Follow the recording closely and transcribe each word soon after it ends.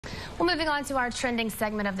Well, moving on to our trending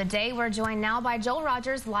segment of the day, we're joined now by Joel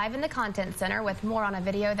Rodgers live in the Content Center with more on a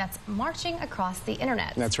video that's marching across the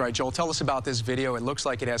internet. That's right, Joel. Tell us about this video. It looks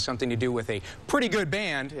like it has something to do with a pretty good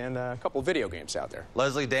band and a couple of video games out there.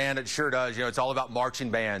 Leslie, Dan, it sure does. You know, it's all about marching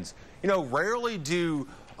bands. You know, rarely do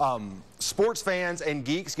sports fans and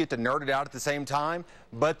geeks get to nerd it out at the same time,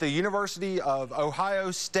 but the University of Ohio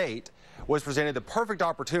State was presented the perfect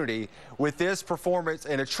opportunity with this performance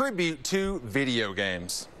and a tribute to video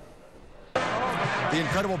games. The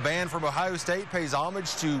incredible band from Ohio State pays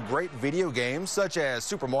homage to great video games such as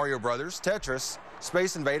Super Mario Bros., Tetris,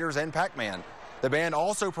 Space Invaders, and Pac-Man. The band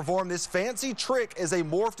also performed this fancy trick as they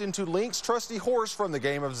morphed into Link's trusty horse from the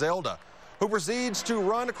game of Zelda, who proceeds to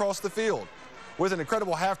run across the field. With an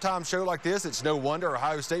incredible halftime show like this, it's no wonder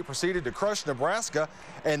Ohio State proceeded to crush Nebraska,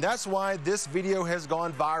 and that's why this video has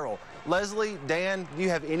gone viral. Leslie, Dan, do you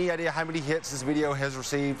have any idea how many hits this video has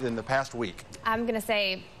received in the past week? I'm going to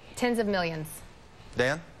say tens of millions.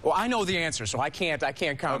 Dan? Well, I know the answer, so I can't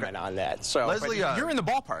comment on that. So, Leslie, you're in the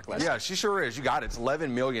ballpark, Leslie. Yeah, she sure is. You got it. It's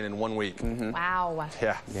 11 million in 1 week. Wow.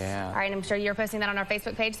 Yeah. All right, I'm sure you're posting that on our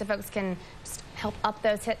Facebook page so folks can just help up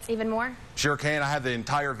those hits even more. Sure can. I have the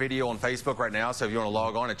entire video on Facebook right now, so if you want to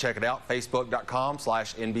log on and check it out,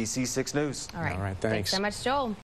 facebook.com/NBC6 News. All right, thanks so much, Joel.